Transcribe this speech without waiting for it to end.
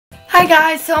Hi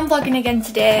guys, so I'm vlogging again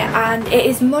today and it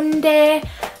is Monday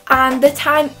and the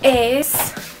time is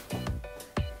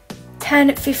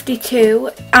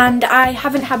 10:52 and I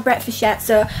haven't had breakfast yet,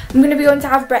 so I'm going to be going to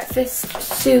have breakfast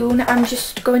soon. I'm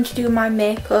just going to do my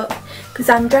makeup because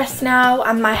I'm dressed now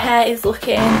and my hair is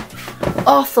looking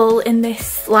awful in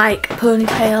this like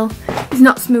ponytail. It's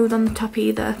not smooth on the top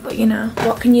either, but you know,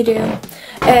 what can you do?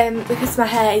 Because my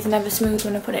hair is never smooth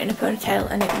when I put it in a ponytail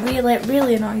and it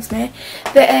really annoys me.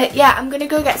 But yeah, I'm gonna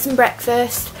go get some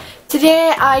breakfast.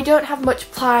 Today I don't have much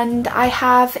planned. I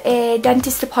have a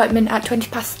dentist appointment at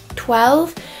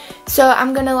 12:20, so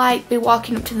I'm gonna like be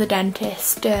walking up to the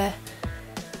dentist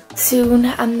soon,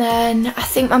 and then I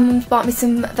think my mum's bought me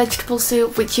some vegetable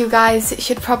soup, which you guys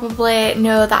should probably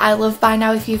know that I love by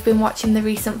now if you've been watching the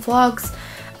recent vlogs.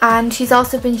 And she's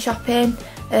also been shopping,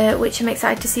 which I'm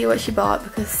excited to see what she bought,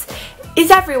 because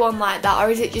is everyone like that, or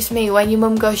is it just me when your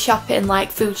mum goes shopping, like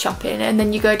food shopping, and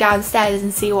then you go downstairs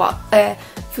and see what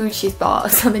food she's bought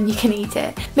so then you can eat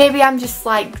it? Maybe I'm just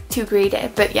like too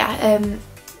greedy, but yeah.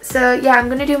 So yeah, I'm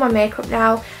gonna do my makeup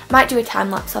now. Might do a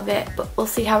time lapse of it, but we'll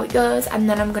see how it goes, and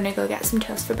then I'm gonna go get some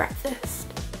toast for breakfast.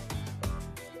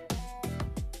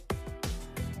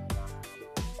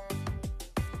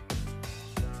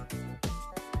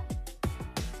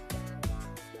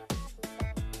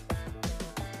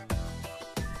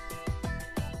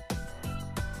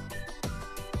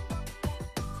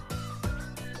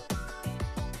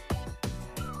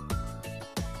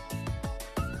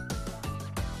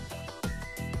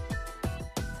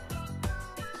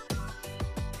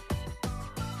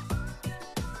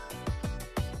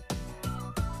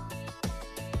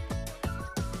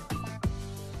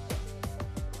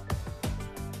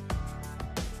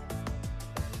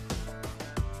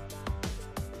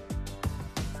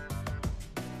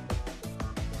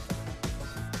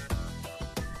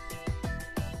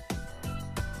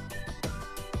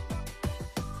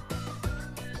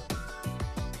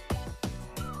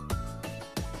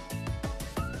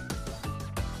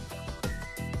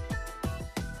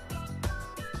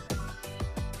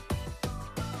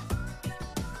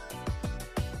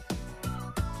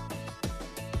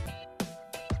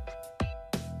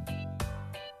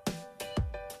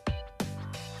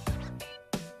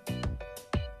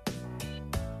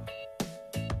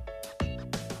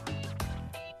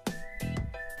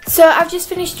 So I've just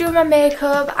finished doing my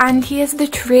makeup and here's the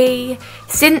tree.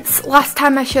 Since last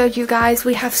time I showed you guys,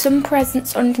 we have some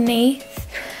presents underneath.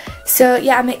 So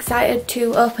yeah, I'm excited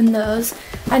to open those.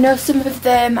 I know some of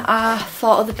them are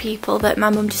for other people that my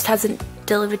mum just hasn't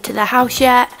delivered to their house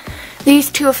yet.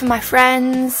 These two are for my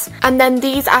friends, and then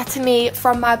these are to me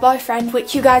from my boyfriend,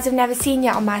 which you guys have never seen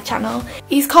yet on my channel.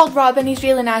 He's called Rob and he's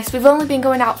really nice. We've only been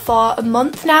going out for a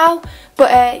month now,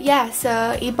 but yeah,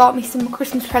 so he bought me some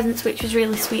Christmas presents, which was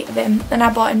really sweet of him, and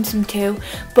I bought him some too.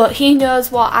 But he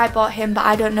knows what I bought him, but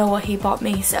I don't know what he bought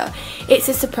me, so it's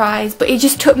a surprise. But he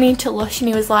just took me into Lush and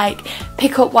he was like,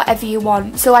 pick up whatever you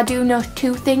want. So I do know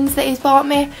 2 things that he's bought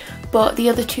me, but the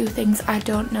other 2 things I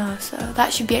don't know, so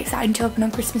that should be exciting to open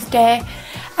on Christmas Day.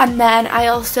 And then I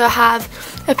also have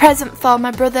a present for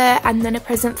my brother and then a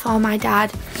present for my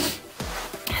dad.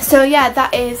 So yeah,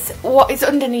 that is what is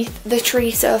underneath the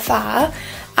tree so far.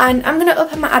 And I'm going to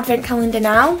open my advent calendar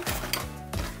now.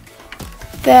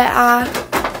 There are,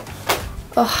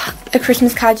 oh, a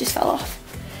Christmas card just fell off.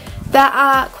 There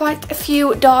are quite a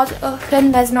few doors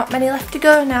open. There's not many left to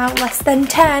go now, less than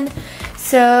 10.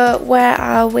 So where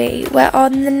are we? We're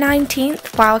on the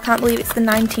 19th. Wow, I can't believe it's the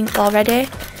 19th already.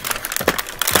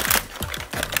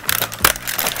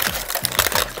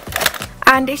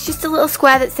 And it's just a little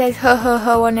square that says ho ho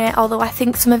ho on it, although I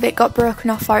think some of it got broken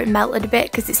off or it melted a bit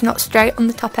because it's not straight on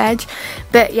the top edge.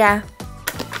 But yeah.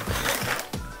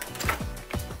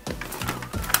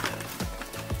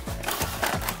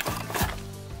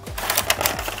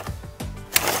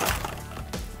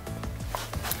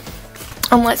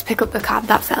 And let's pick up the card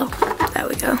that fell. There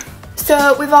we go.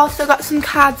 So we've also got some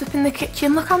cards up in the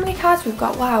kitchen. Look how many cards we've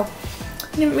got. Wow.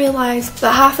 I didn't realise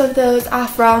that half of those are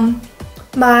from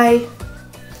my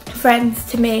friends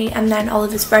to me and then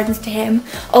Oliver's friends to him.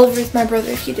 Oliver is my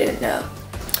brother if you didn't know.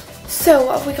 So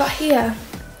what have we got here?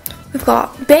 We've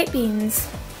got baked beans,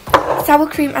 sour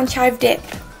cream and chive dip,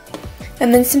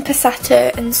 and then some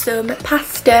passata and some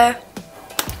pasta,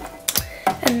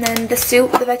 and then the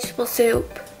soup, the vegetable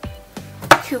soup.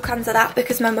 2 cans of that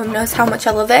because my mum knows how much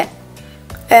I love it.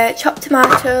 Chopped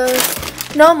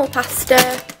tomatoes, normal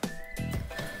pasta,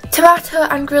 tomato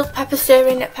and grilled pepper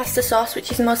stirring pasta sauce, which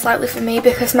is most likely for me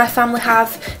because my family have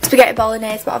spaghetti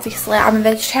bolognese, but obviously I'm a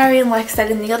vegetarian like I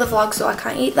said in the other vlog, so I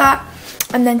can't eat that.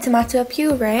 And then tomato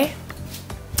puree.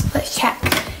 Let's check.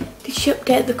 Did she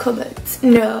update the cupboards?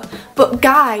 No. But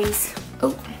guys,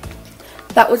 oh,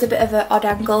 that was a bit of an odd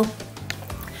angle.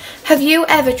 Have you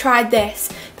ever tried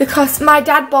this? Because my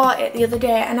dad bought it the other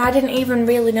day and I didn't even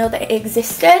really know that it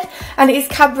existed. And it's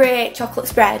Cadbury chocolate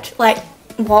spread. Like,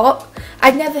 what?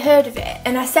 I'd never heard of it.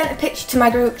 And I sent a picture to my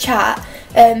group chat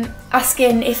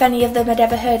asking if any of them had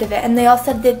ever heard of it. And they all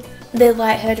said they'd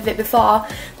like heard of it before.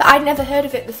 But I'd never heard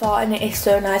of it before, and it is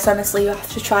so nice, honestly. You have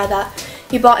to try that.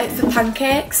 He bought it for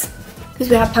pancakes, because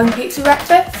we have pancakes for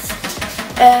breakfast.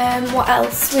 What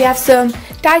else? We have some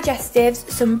digestives,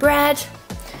 some bread,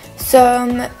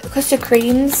 some custard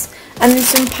creams, and then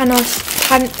some pan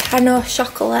au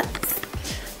chocolat.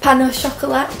 Pan au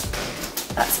chocolat.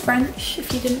 That's French,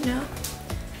 if you didn't know.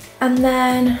 And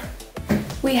then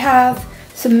we have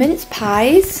some mince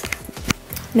pies.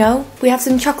 No, we have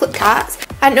some chocolate tarts.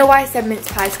 I don't know why I said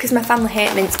mince pies, because my family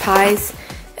hate mince pies.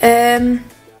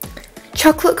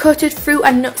 Chocolate coated fruit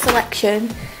and nut selection,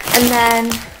 and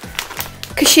then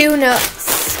cashew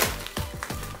nuts,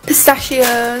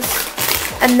 pistachios,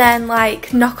 and then like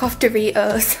knockoff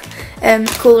Doritos,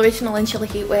 Cool Original and Chili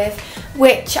Heatwave,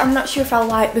 which I'm not sure if I'll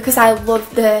like because I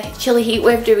love the Chili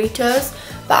Heatwave Doritos,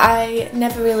 but I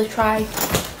never really tried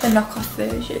the knockoff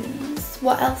versions.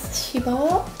 What else has she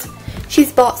bought?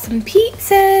 She's bought some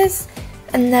pizzas,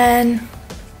 and then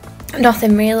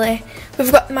nothing really.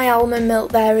 We've got my almond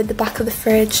milk there in the back of the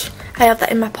fridge. I have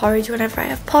that in my porridge whenever I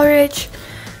have porridge.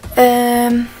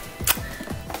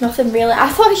 Nothing really. I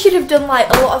thought I should have done like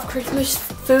a lot of Christmas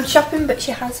food shopping, but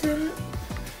she hasn't.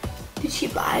 Did she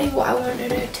buy what I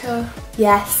wanted her to?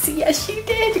 Yes, yes she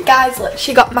did. Guys, look,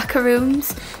 she got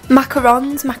macaroons.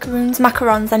 Macarons.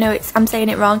 I know I'm saying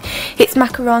it wrong. It's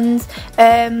macarons.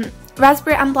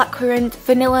 Raspberry and blackcurrant,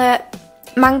 vanilla,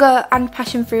 mango and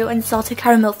passion fruit, and salted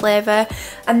caramel flavour,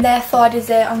 and they're for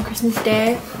dessert on Christmas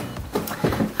Day.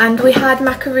 And we had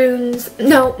macaroons,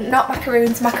 no, not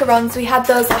macaroons, macarons. We had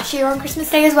those last year on Christmas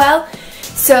Day as well,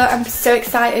 so I'm so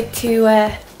excited to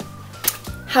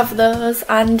have those,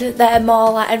 and they're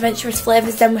more like adventurous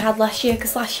flavours than we had last year,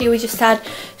 because last year we just had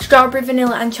strawberry,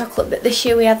 vanilla and chocolate, but this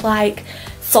year we had like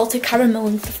salted caramel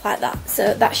and stuff like that,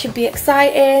 so that should be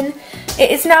exciting.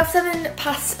 It is now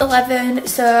 11:07,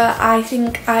 so I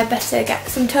think I better get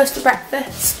some toast for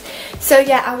breakfast. So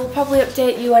yeah, I will probably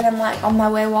update you when I'm like on my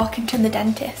way walking to the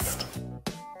dentist.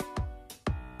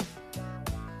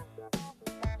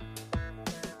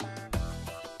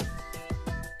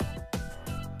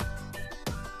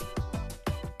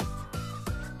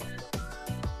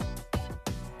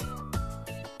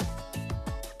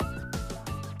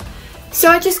 So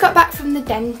I just got back from the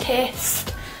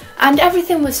dentist and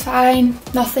everything was fine,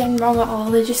 nothing wrong at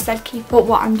all. They just said keep up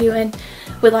what I'm doing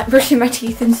with like brushing my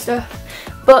teeth and stuff.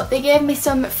 But they gave me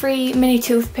some free mini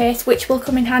toothpaste, which will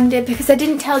come in handy because I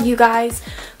didn't tell you guys,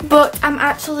 but I'm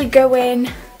actually going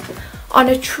on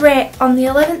a trip on the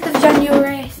 11th of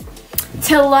January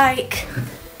till like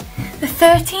the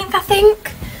 13th I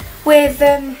think with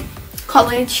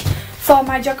college for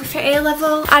my geography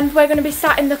A-level, and we're going to be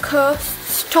sat in the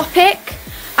coasts topic,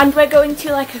 and we're going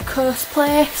to like a coast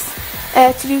place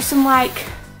to do some like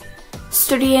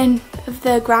studying of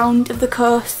the ground of the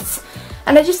coasts,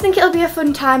 and I just think it'll be a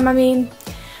fun time. I mean,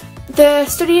 the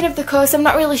studying of the coast, I'm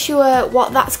not really sure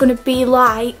what that's going to be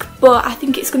like, but I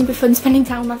think it's going to be fun spending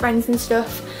time with my friends and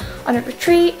stuff on a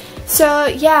retreat. So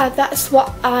yeah, that's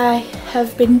what I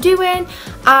have been doing,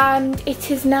 and it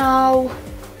is now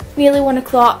nearly 1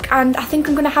 o'clock, and I think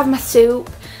I'm going to have my soup.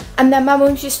 And then my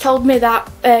mum's just told me that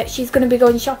she's going to be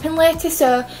going shopping later,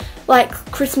 so like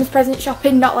Christmas present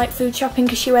shopping, not like food shopping,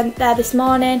 because she went there this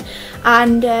morning,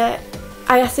 and I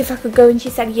asked if I could go and she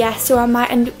said yes, so I might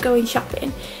end up going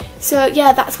shopping. So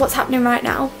yeah, that's what's happening right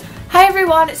now. Hi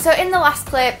everyone, so in the last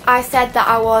clip I said that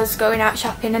I was going out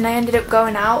shopping, and I ended up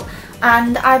going out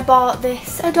and I bought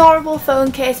this adorable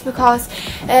phone case because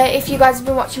if you guys have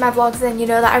been watching my vlogs then you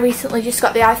know that I recently just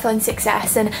got the iPhone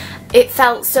 6s, and it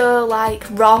felt so like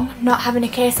wrong not having a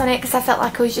case on it, because I felt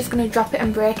like I was just going to drop it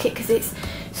and break it because it's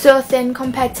so thin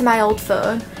compared to my old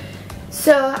phone.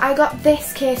 So I got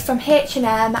this case from H&M,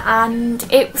 and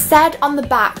it said on the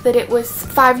back that it was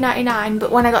 £5.99,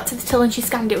 but when I got to the till and she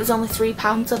scanned it was only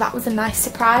 £3, so that was a nice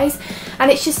surprise. And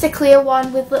it's just a clear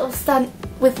one with little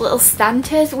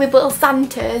Santas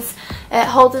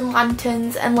holding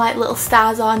lanterns and like little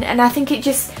stars on, and I think it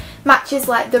just matches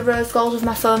like the rose gold of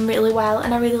my phone really well,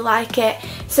 and I really like it.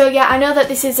 So yeah, I know that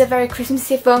this is a very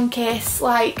Christmassy phone case,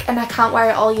 like, and I can't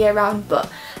wear it all year round,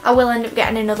 but I will end up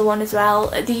getting another one as well.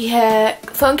 The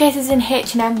phone cases in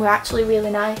H&M were actually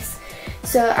really nice.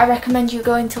 so I recommend you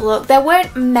going to look. There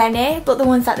weren't many, but the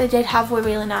ones that they did have were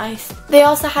really nice. They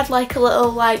also had like a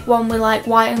little like one with like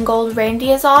white and gold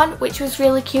reindeers on, which was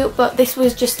really cute, but this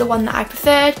was just the one that I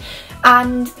preferred.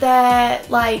 And they're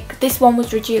like, this one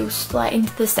was reduced like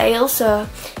into the sale, so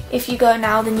if you go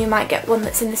now then you might get one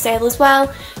that's in the sale as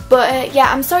well. But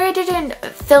yeah, I'm sorry I didn't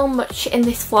film much in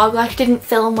this vlog. Like, I didn't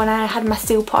film when I had my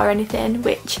soup or anything,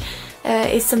 which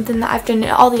is something that I've done in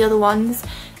all the other ones.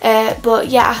 But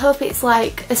yeah, I hope it's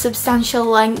like a substantial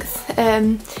length.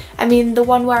 I mean, the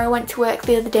one where I went to work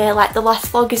the other day, like the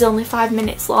last vlog is only 5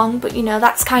 minutes long, but you know,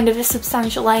 that's kind of a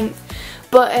substantial length.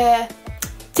 But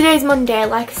today's Monday,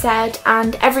 like I said,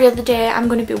 and every other day I'm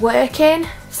going to be working.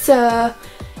 So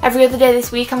every other day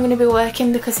this week I'm going to be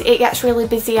working because it gets really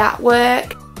busy at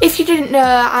work. If you didn't know,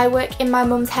 I work in my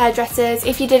mum's hairdressers.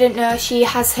 If you didn't know, she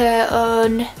has her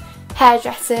own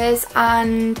hairdressers,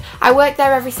 and I work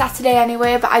there every Saturday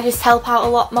anyway, but I just help out a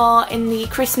lot more in the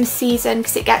Christmas season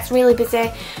because it gets really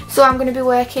busy. So I'm going to be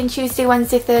working Tuesday,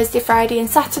 Wednesday, Thursday, Friday and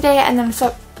Saturday, and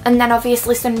then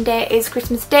obviously Sunday is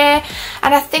Christmas Day.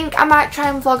 And I think I might try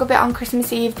and vlog a bit on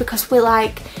Christmas Eve because we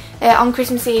like on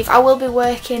Christmas Eve I will be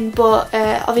working, but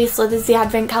obviously there's the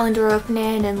advent calendar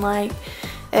opening, and like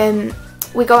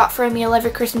we go out for a meal every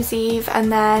Christmas Eve,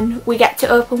 and then we get to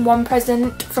open one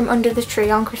present from under the tree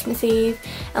on Christmas Eve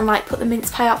and like put the mince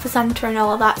pie out for Santa and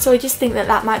all of that. So I just think that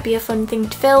that might be a fun thing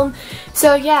to film.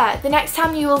 So yeah, the next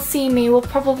time you will see me will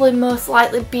probably most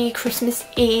likely be Christmas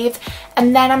Eve,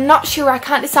 and then I'm not sure, I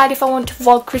can't decide if I want to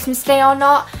vlog Christmas Day or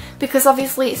not because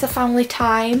obviously it's a family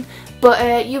time.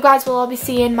 But you guys will all be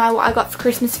seeing my what I got for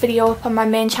Christmas video up on my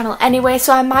main channel anyway,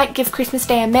 so I might give Christmas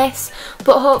Day a miss,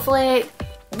 but hopefully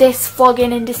this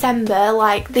vlogging in December,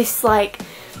 like this, like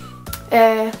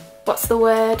what's the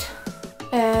word,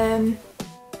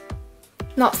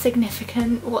 not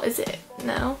significant, what is it,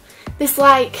 no, this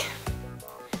like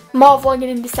more vlogging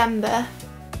in December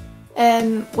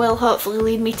will hopefully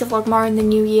lead me to vlog more in the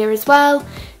new year as well.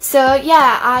 So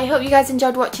yeah, I hope you guys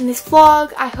enjoyed watching this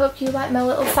vlog. I hope you like my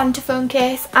little Santa phone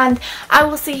case, and I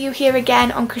will see you here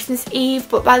again on Christmas Eve,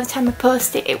 but by the time I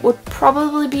post it, it would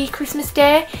probably be Christmas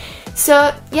Day.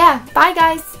 So yeah, bye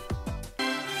guys.